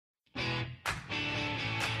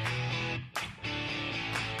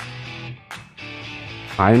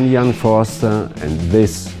I'm young Forster and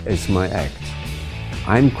this is my act.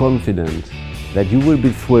 I'm confident that you will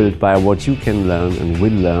be thrilled by what you can learn and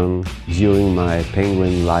will learn during my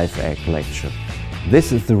Penguin Live Act lecture.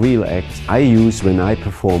 This is the real act I use when I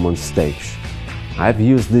perform on stage. I've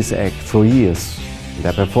used this act for years and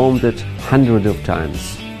I performed it hundreds of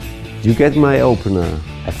times. You get my opener,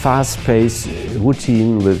 a fast-paced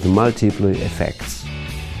routine with multiple effects.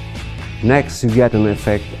 Next you get an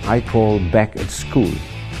effect I call back at school.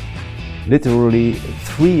 Literally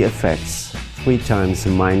 3 effects, 3 times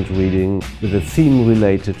mind reading with a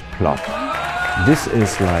theme-related plot. This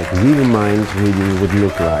is like real mind reading would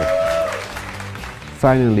look like.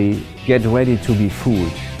 Finally, get ready to be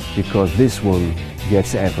fooled, because this one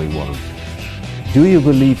gets everyone. Do You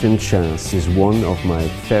Believe in Chance is one of my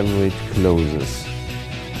favorite closes.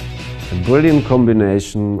 A brilliant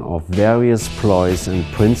combination of various ploys and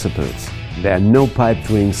principles. There are no pipe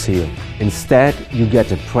dreams here. Instead, you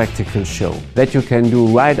get a practical show that you can do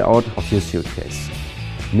right out of your suitcase.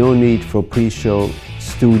 No need for pre-show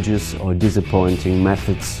stooges or disappointing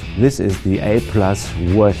methods. This is the A+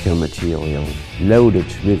 worker material, loaded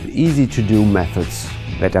with easy-to-do methods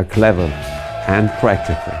that are clever and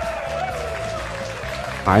practical.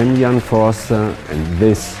 I'm Jan Forster and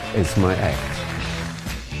this is my act.